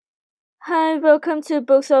Hi, welcome to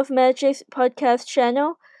Books of Magic's podcast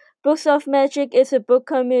channel. Books of Magic is a book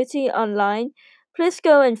community online. Please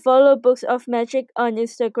go and follow Books of Magic on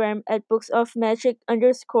Instagram at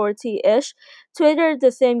booksofmagic_th, Twitter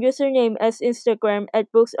the same username as Instagram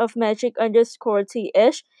at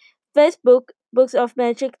booksofmagic_th, Facebook Books of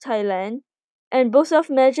Magic Thailand, and Books of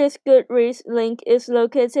Magic's Goodreads link is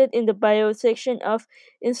located in the bio section of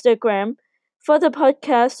Instagram. For the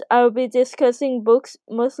podcast, I will be discussing books,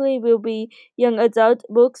 mostly will be young adult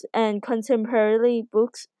books and contemporary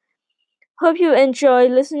books. Hope you enjoy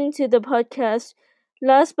listening to the podcast.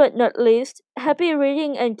 Last but not least, happy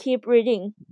reading and keep reading.